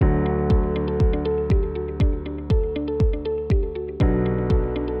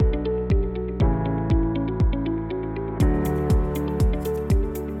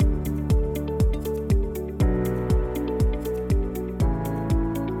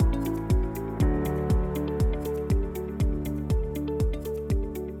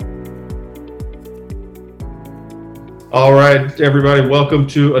All right, everybody, welcome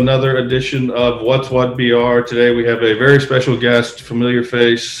to another edition of What's What BR. Today we have a very special guest, familiar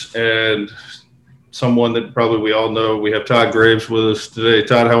face, and someone that probably we all know. We have Todd Graves with us today.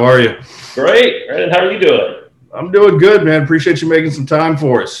 Todd, how are you? Great, Brandon. How are you doing? I'm doing good, man. Appreciate you making some time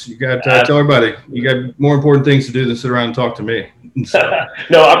for us. You got tell everybody you got more important things to do than sit around and talk to me. So,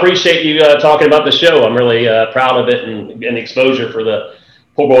 No, I appreciate you talking about the show. I'm really proud of it, and exposure for the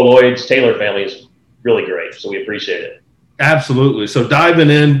Poor Boy Lloyd's Taylor family is really great. So we appreciate it. absolutely. So diving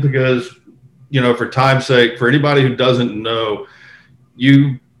in because for time's sake, for anybody who doesn't know,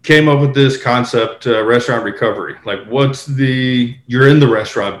 you came up with this concept, restaurant recovery. Like, you're in the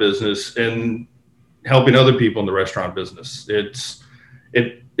restaurant business and helping other people in the restaurant business.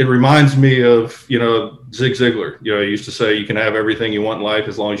 It reminds me of, Zig Ziglar. He used to say you can have everything you want in life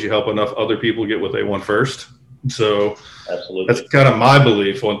as long as you help enough other people get what they want first. So that's Absolutely. kind of my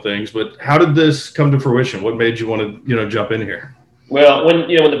belief on things. But how did this come to fruition? What made you want to, jump in here? Well, when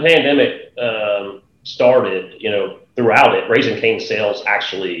the pandemic started, throughout it, Raising Cane sales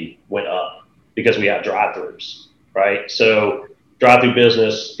actually went up because we had drive-throughs, right? So drive-through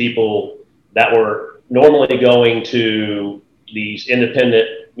business people that were normally going to these independent,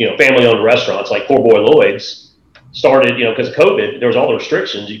 family-owned restaurants like Poor Boy Lloyd's started, because of COVID, there was all the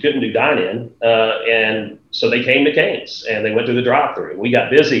restrictions. You couldn't do dine-in, and so they came to Cane's and they went through the drive-through. We got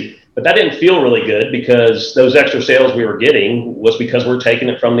busy, but that didn't feel really good because those extra sales we were getting was because we're taking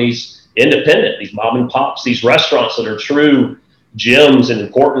it from these independent, these mom and pops, these restaurants that are true gems and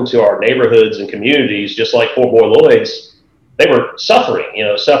important to our neighborhoods and communities, just like Poor Boy Lloyd's. They were suffering,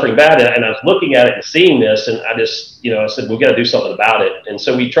 suffering bad. And I was looking at it and seeing this, and I just, I said, we got to do something about it. And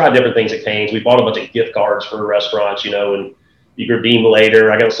so we tried different things at Cane's. We bought a bunch of gift cards for restaurants, and you can redeem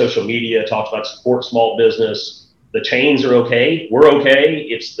later. I got on social media, talked about support small business. The chains are okay. We're okay.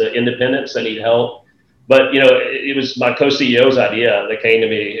 It's the independents that need help. But, it was my co-CEO's idea that came to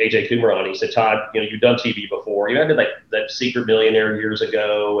me, AJ Kumaran. He said, Todd, you've done TV before. You had that Secret Millionaire years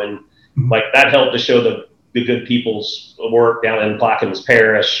ago. And like that helped to show the good people's work down in Plaquemines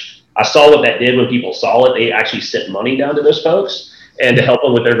Parish. I saw what that did when people saw it. They actually sent money down to those folks and to help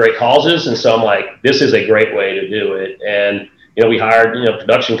them with their great causes. And so I'm like, this is a great way to do it. And we hired a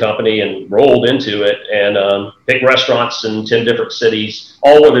production company and rolled into it and picked restaurants in 10 different cities,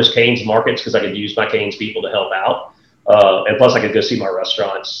 all where there's Cane's markets because I could use my Cane's people to help out. And plus, I could go see my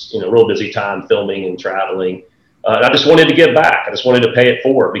restaurants. Real busy time filming and traveling. And I just wanted to give back. I just wanted to pay it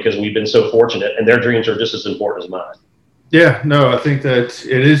forward because we've been so fortunate, and their dreams are just as important as mine. Yeah, no, I think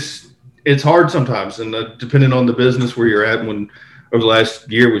that it's hard sometimes. And depending on the business where you're at, when over the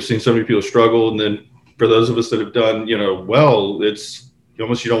last year, we've seen so many people struggle. And then for those of us that have done, well, it's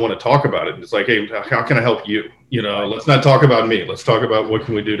almost, you don't want to talk about it. It's like, hey, how can I help you? Let's not talk about me. Let's talk about what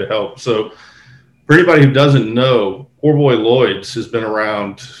can we do to help. So for anybody who doesn't know, Poor Boy Lloyd's has been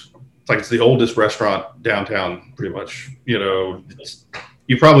around. It's like it's the oldest restaurant downtown, pretty much.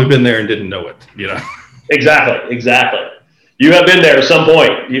 You've probably been there and didn't know it. Exactly. You have been there at some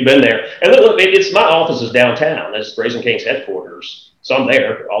point. You've been there. And look, it's my office is downtown. That's Raising Cane's headquarters. So I'm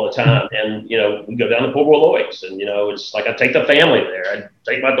there all the time. And, we go down to Poor Boy Lloyd's. And, it's like I take the family there.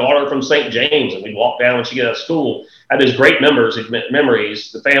 I take my daughter from St. James and we walk down when she gets out of school. I have those great memories.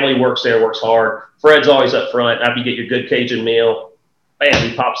 The family works there, works hard. Fred's always up front. After you get your good Cajun meal, bam,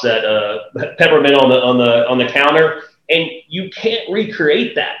 he pops that peppermint on the counter. And you can't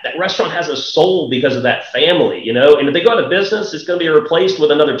recreate that. That restaurant has a soul because of that family, And if they go out of business, it's going to be replaced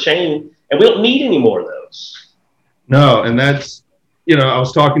with another chain, and we don't need any more of those. No, and that's, I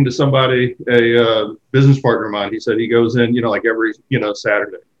was talking to somebody, a business partner of mine. He said he goes in, like every,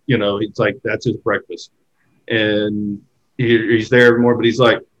 Saturday. It's like that's his breakfast, and he's there every morning. But he's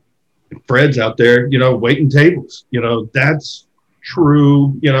like, Fred's out there, waiting tables. That's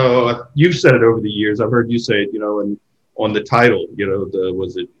true. You've said it over the years. I've heard you say it. And on the title,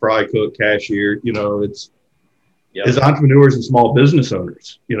 was it fry cook cashier? It's as entrepreneurs and small business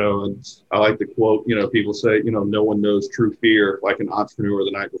owners. I like the quote. People say, no one knows true fear like an entrepreneur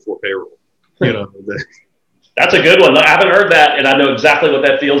the night before payroll. That's a good one. I haven't heard that, and I know exactly what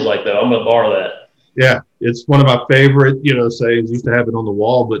that feels like. Though I'm going to borrow that. Yeah, it's one of my favorite, sayings. Used to have it on the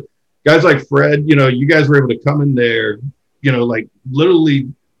wall, but guys like Fred, you guys were able to come in there, like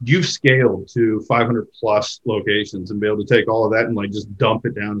literally you've scaled to 500 plus locations and be able to take all of that and like just dump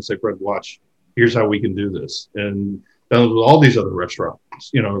it down and say, Fred, watch, here's how we can do this. And done with all these other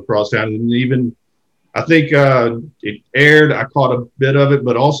restaurants, across town. And even, I think it aired, I caught a bit of it,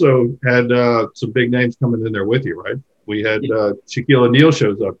 but also had some big names coming in there with you, right? We had Shaquille O'Neal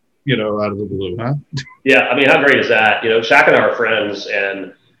shows up, out of the blue, huh? Yeah, I mean, how great is that? Shaq and I are friends,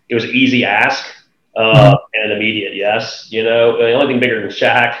 and it was an easy ask and an immediate yes. The only thing bigger than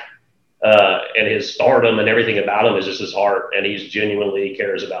Shaq and his stardom and everything about him is just his heart, and he's genuinely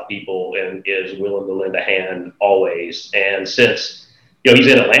cares about people and is willing to lend a hand always. And since he's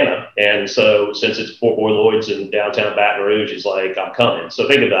in Atlanta, and so since it's Fort Boy Lloyd's in downtown Baton Rouge, he's like, I'm coming. So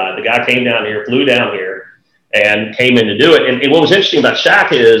think about it. The guy came down here, flew down here, and came in to do it. And what was interesting about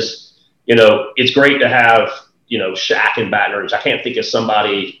Shaq is, it's great to have Shaq in Baton Rouge. I can't think of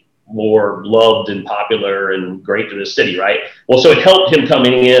somebody more loved and popular and great to the city, right? Well, so it helped him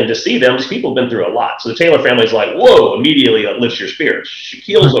coming in to see them. These people have been through a lot. So the Taylor family's like, whoa, immediately lifts your spirits.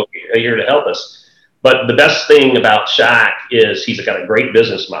 Shaquille's here to help us. But the best thing about Shaq is he's got a great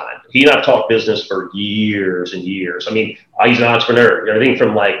business mind. He and I've talked business for years and years. I mean, he's an entrepreneur. Everything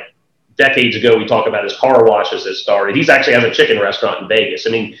from like decades ago, we talk about his car washes that started. He's actually has a chicken restaurant in Vegas. I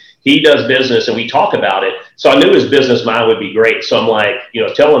mean, he does business and we talk about it. So I knew his business mind would be great. So I'm like,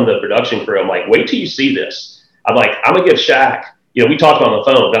 telling the production crew, I'm like, wait till you see this. I'm like, I'm going to give Shaq, we talked on the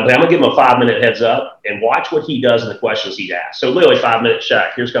phone, but I'm going to give him a 5-minute heads up and watch what he does and the questions he asks. So literally 5 minutes,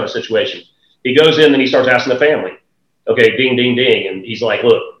 Shaq, here's kind of situation. He goes in and he starts asking the family, okay, ding, ding, ding. And he's like,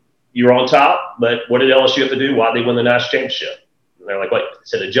 look, you're on top, but what did LSU have to do? Why'd they win the national championship? And they're like, wait, it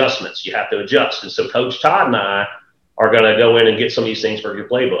said adjustments. You have to adjust. And so Coach Todd and I are going to go in and get some of these things for your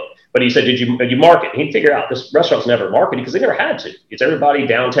playbook. But he said, did you market? And he'd figure out this restaurant's never marketed because they never had to. It's everybody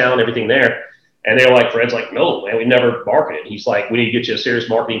downtown, everything there. And they're like, Fred's like, no, man, we never marketed. He's like, we need to get you a serious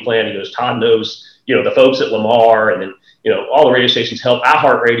marketing plan. He goes, Todd knows, the folks at Lamar and then, all the radio stations help.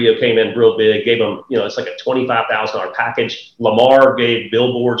 iHeartRadio came in real big, gave them, it's like a $25,000 package. Lamar gave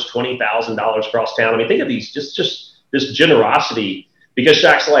billboards $20,000 across town. I mean, think of these, just this generosity, because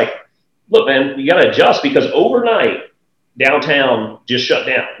Shaq's like, look, man, you got to adjust because overnight downtown just shut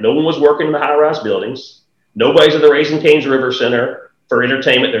down. No one was working in the high-rise buildings. Nobody's at the Raising Cane's River Center for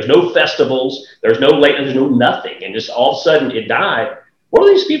entertainment. There's no festivals. There's no late. There's no nothing. And just all of a sudden it died. What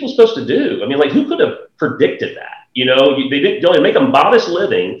are these people supposed to do? I mean, like, who could have predicted that? They didn't make a modest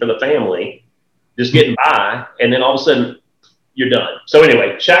living for the family, just getting by, and then all of a sudden you're done. So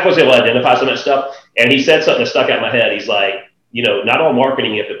anyway, Shaq was able to identify some of that stuff, and he said something that stuck out in my head. He's like, not all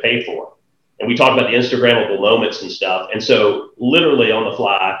marketing you have to pay for. And we talked about the Instagrammable moments and stuff. And so literally on the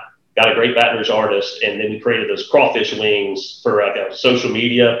fly, got a great Baton Rouge artist, and then we created those crawfish wings for like a social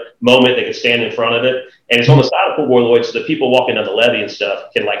media moment. They could stand in front of it. And it's on the side of Fort Boy Lloyd's, so the people walking down the levee and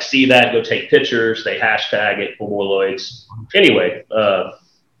stuff can like see that, go take pictures. They hashtag it, Fort Boy Lloyd's. Anyway,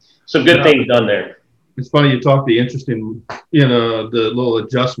 some good things done there. It's funny you talk the interesting, the little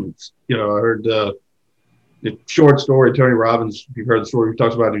adjustments. I heard the short story, Tony Robbins, if you've heard the story, he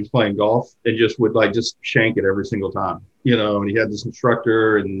talks about he was playing golf and just would just shank it every single time, and he had this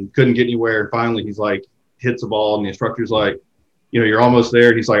instructor and couldn't get anywhere. And finally he's like, hits the ball and the instructor's like, you're almost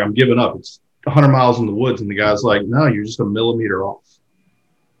there. He's like, I'm giving up. It's 100 miles in the woods. And the guy's like, no, you're just a millimeter off.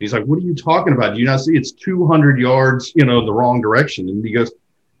 He's like, what are you talking about? Do you not see it's 200 yards, the wrong direction? And he goes,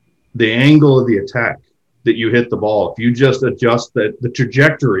 the angle of the attack that you hit the ball, if you just adjust the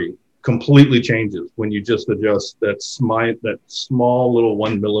trajectory completely changes when you just adjust that small little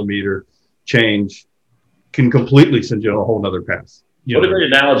 1 millimeter change can completely send you on a whole nother path. What a great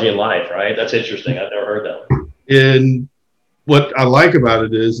analogy in life, right? That's interesting. I've never heard that. And what I like about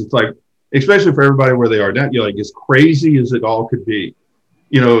it is it's like, especially for everybody where they are now, like as crazy as it all could be,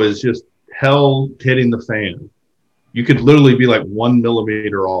 is just hell hitting the fan. You could literally be like 1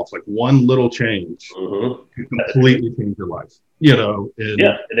 millimeter off, like one little change could completely change your life. And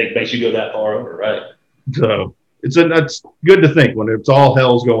it makes you go that far over, right? So that's good to think when it's all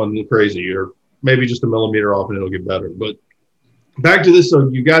hell's going crazy, or maybe just a millimeter off and it'll get better. But back to this, so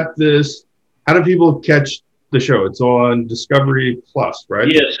you got this. How do people catch the show? It's on Discovery Plus, right?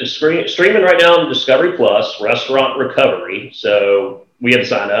 Yeah, it's streaming right now on Discovery Plus, Restaurant Recovery. So we had to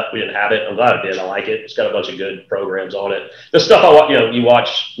sign up. We didn't have it. I'm glad I did. I like it. It's got a bunch of good programs on it. The stuff you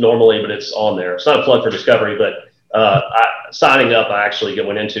watch normally, but it's on there. It's not a plug for Discovery, but signing up, I actually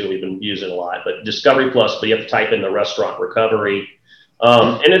went into, we've been using a lot, but Discovery Plus, but you have to type in the Restaurant Recovery.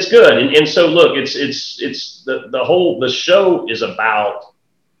 And it's good. And so look, it's the show is about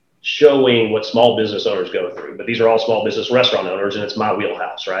showing what small business owners go through, but these are all small business restaurant owners, and it's my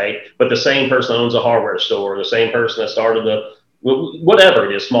wheelhouse, right? But the same person owns a hardware store, the same person that started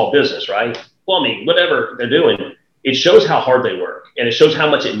whatever it is, small business, right? Plumbing, whatever they're doing, it shows how hard they work, and it shows how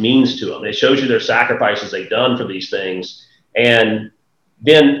much it means to them. It shows you their sacrifices they've done for these things. And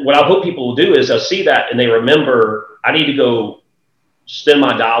then what I hope people will do is they'll see that and they remember, I need to go spend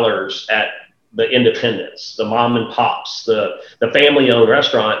my dollars at the independents, the mom and pops, the family-owned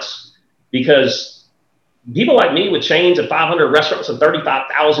restaurants, because people like me with chains of 500 restaurants and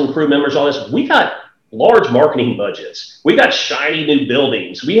 35,000 crew members on this, we got large marketing budgets. We got shiny new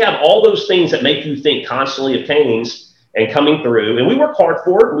buildings. We have all those things that make you think constantly of Canes and coming through. And we work hard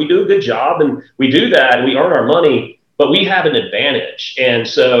for it. And we do a good job, and we do that, and we earn our money. But we have an advantage. And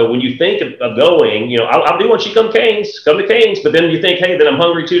so when you think of going, I do want you to come to Canes. But then you think, hey, then I'm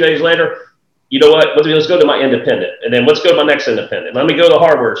hungry 2 days later. You know what? Let's go to my independent, and then let's go to my next independent. Let me go to the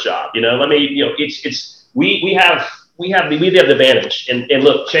hardware shop. We have the advantage. And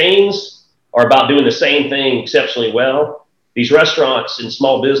look, chains are about doing the same thing exceptionally well. These restaurants and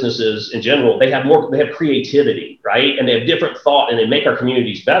small businesses in general, they have creativity, right? And they have different thought, and they make our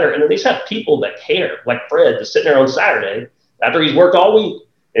communities better. And then they just have people that care, like Fred, that's sitting there on Saturday after he's worked all week,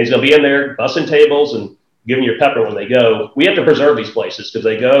 and he's going to be in there bussing tables and giving you a pepper when they go. We have to preserve these places, because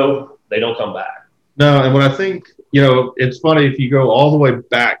they go, they don't come back. No, and when I think, it's funny, if you go all the way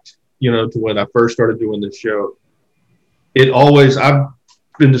back, to when I first started doing this show, I've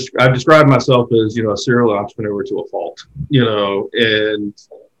described myself as, a serial entrepreneur to a fault, and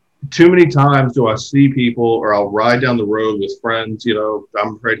too many times do I see people, or I'll ride down the road with friends,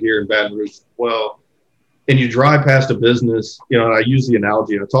 I'm right here in Baton Rouge as well, and you drive past a business, and I use the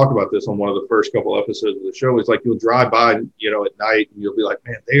analogy, and I talk about this on one of the first couple episodes of the show. It's like you'll drive by, at night, and you'll be like,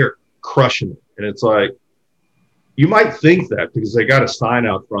 man, they are crushing it. And it's like, you might think that because they got a sign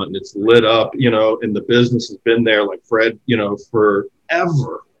out front and it's lit up, and the business has been there, like Fred,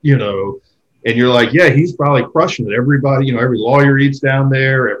 forever, and you're like, yeah, he's probably crushing it. Everybody, every lawyer eats down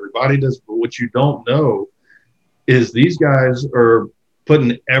there. Everybody does. But what you don't know is these guys are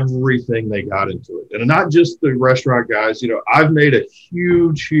putting everything they got into it. And not just the restaurant guys. I've made a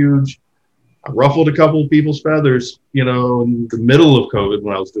huge, I ruffled a couple of people's feathers, in the middle of COVID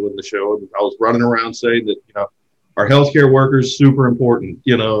when I was doing the show. I was running around saying that, our healthcare workers, super important,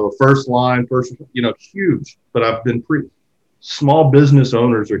 first line, huge. But I've been small business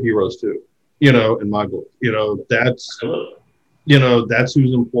owners are heroes too, in my book. That's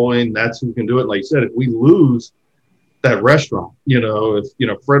who's employing, that's who can do it. Like you said, if we lose that restaurant,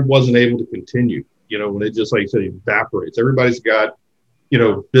 if Fred wasn't able to continue, when it just, like you said, evaporates. Everybody's got,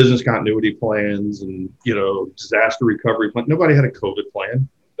 business continuity plans and, disaster recovery plan. Nobody had a COVID plan.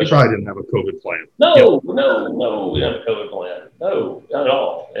 They probably didn't have a COVID plan. No, we don't have a COVID plan. No, not at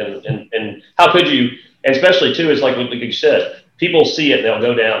all. And how could you? And especially too, is like you said, people see it, they'll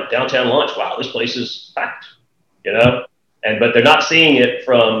go downtown lunch. Wow, this place is packed, but they're not seeing it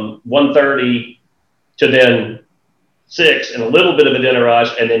from 1:30 to then 6, and a little bit of a dinner rush,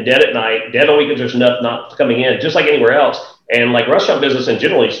 and then dead at night, dead on weekends. There's not coming in, just like anywhere else. And like restaurant business and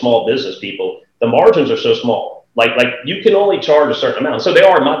generally small business people, the margins are so small. Like you can only charge a certain amount. So they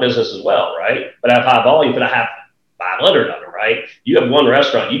are in my business as well, right? But I have high volume, but I have 500 of them, right? You have one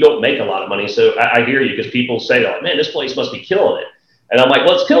restaurant, you don't make a lot of money. So I hear you, because people say, like, man, this place must be killing it. And I'm like,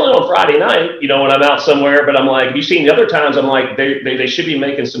 well, it's killing it on Friday night, when I'm out somewhere. But I'm like, have you seen the other times? I'm like, they should be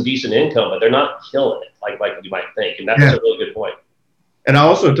making some decent income, but they're not killing it like you might think. And that's a really good point. And I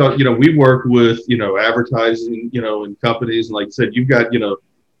also talk, we work with, advertising, and companies. And like I said, you've got,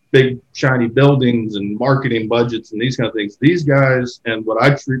 big shiny buildings and marketing budgets and these kind of things. These guys, and what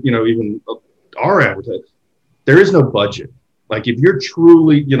I treat, even our advertising, there is no budget. Like if you're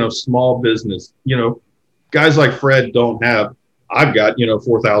truly, small business, guys like Fred don't have, I've got,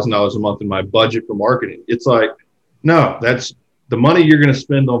 $4,000 a month in my budget for marketing. It's like, no, that's the money you're going to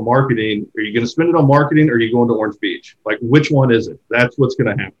spend on marketing. Are you going to spend it on marketing, or are you going to Orange Beach? Like, which one is it? That's what's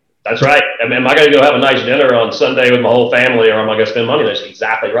going to happen. That's right. I mean, am I going to go have a nice dinner on Sunday with my whole family, or am I going to spend money? That's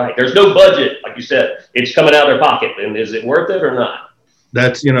exactly right. There's no budget, like you said. It's coming out of their pocket. And is it worth it or not?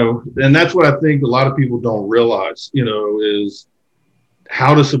 That's, and that's what I think a lot of people don't realize, is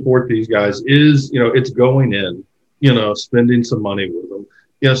how to support these guys is, it's going in, spending some money with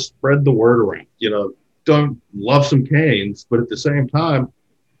them, spread the word around, don't love some Canes, but at the same time,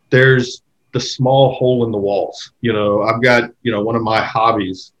 there's the small hole in the walls. I've got, one of my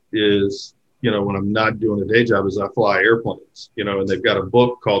hobbies is, when I'm not doing a day job, is I fly airplanes, and they've got a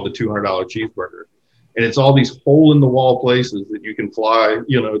book called The $200 Cheeseburger. And it's all these hole in the wall places that you can fly,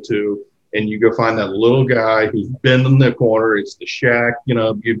 to, and you go find that little guy who's been in the corner. It's the shack,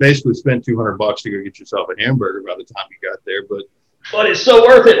 you basically spent $200 to go get yourself a hamburger by the time you got there. But it's so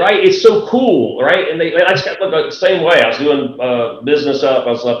worth it, right? It's so cool, right? And I just got to look the same way. I was doing business I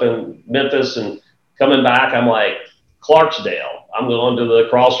was up in Memphis, and coming back, I'm like, Clarksdale. I'm going to the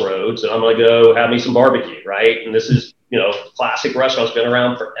Crossroads, and I'm going to go have me some barbecue, right? And this is, classic restaurant's been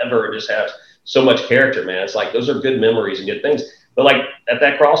around forever. It just has so much character, man. It's like, those are good memories and good things. But like at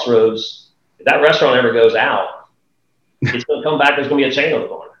that Crossroads, if that restaurant ever goes out, it's going to come back. There's going to be a chain on the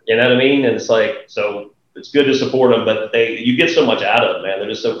corner. You know what I mean? And it's like, so it's good to support them, but you get so much out of them, man. They're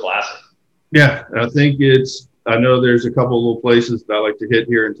just so classic. Yeah, I think I know there's a couple of little places that I like to hit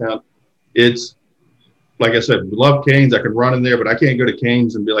here in town. It's, like I said, we love Cane's. I can run in there, but I can't go to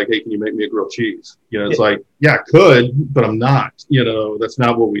Cane's and be like, hey, can you make me a grilled cheese? It's like, yeah, I could, but I'm not. That's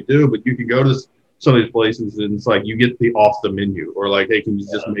not what we do. But you can go to some of these places and it's like you get the off the menu, or like, hey, can you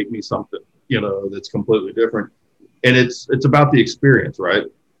just make me something, that's completely different. And it's about the experience, right?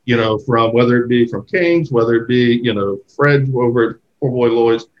 From whether it be from Cane's, whether it be, Fred over at Poor Boy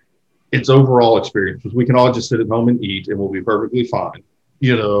Lloyd's, it's overall experience. Because we can all just sit at home and eat and we'll be perfectly fine.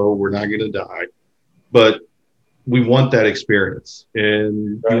 We're not going to die. But we want that experience,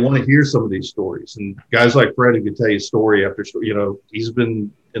 and you want to hear some of these stories. And guys like Fred who can tell you story after story, he's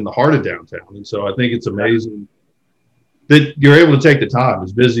been in the heart of downtown. And so I think it's amazing that you're able to take the time,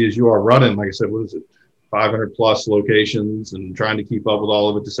 as busy as you are running, like I said, what is it, 500 plus locations, and trying to keep up with all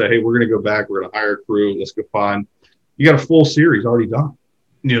of it, to say, hey, we're going to go back, we're going to hire a crew, let's go find. You got a full series already done,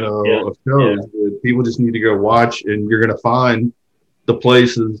 of shows that people just need to go watch, and you're going to find the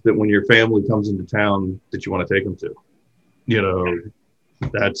places that when your family comes into town that you want to take them to.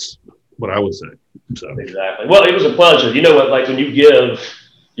 That's what I would say. So exactly. Well, it was a pleasure. You know what? Like when you give,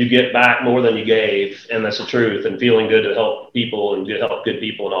 you get back more than you gave, and that's the truth. And feeling good to help people and to help good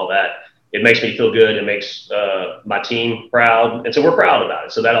people and all that, it makes me feel good. It makes my team proud, and so we're proud about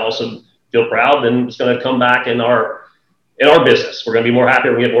it. So that also feel proud. Then it's going to come back in our business. We're going to be more happy.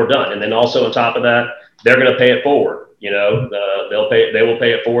 We're going to get more done. And then also on top of that, they're going to pay it forward. They will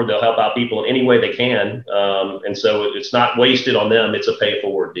pay it forward. They'll help out people in any way they can. And so it's not wasted on them. It's a pay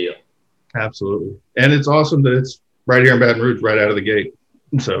forward deal. Absolutely. And it's awesome that it's right here in Baton Rouge, right out of the gate.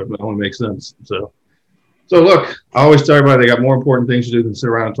 So it only makes sense. So look, I always tell everybody they got more important things to do than sit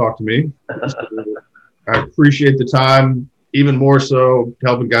around and talk to me. So I appreciate the time, even more so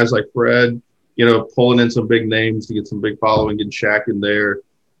helping guys like Fred, pulling in some big names to get some big following, getting Shaq in there.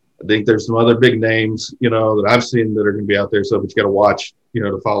 I think there's some other big names, that I've seen that are going to be out there. So, but you got to watch,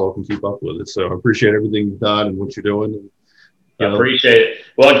 to follow up and keep up with it. So I appreciate everything you've done and what you're doing. I appreciate it.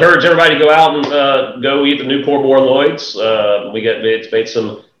 Well, I encourage everybody to go out and go eat the new Poor Boy Lloyd's. It's made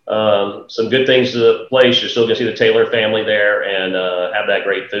some good things to the place. You're still going to see the Taylor family there and have that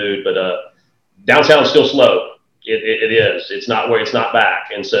great food. But downtown is still slow. It is. It's not back.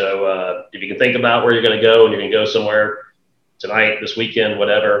 And so if you can think about where you're going to go, and you can go somewhere tonight, this weekend,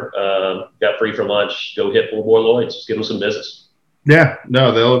 whatever, got free for lunch, go hit Poor Boy Lloyd's, just give them some business. Yeah,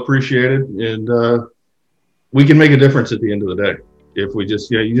 no, they'll appreciate it. And we can make a difference at the end of the day. If we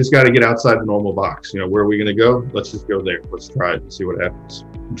just, you just got to get outside the normal box. Where are we going to go? Let's just go there. Let's try it and see what happens.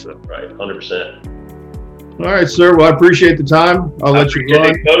 So. Right, 100%. All right, sir. Well, I appreciate the time. I'll let you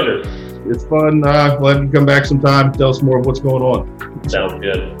run. It's fun. Let you come back sometime. Tell us more of what's going on. Sounds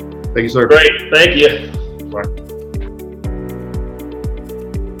good. Thank you, sir. Great. Thank you. Bye.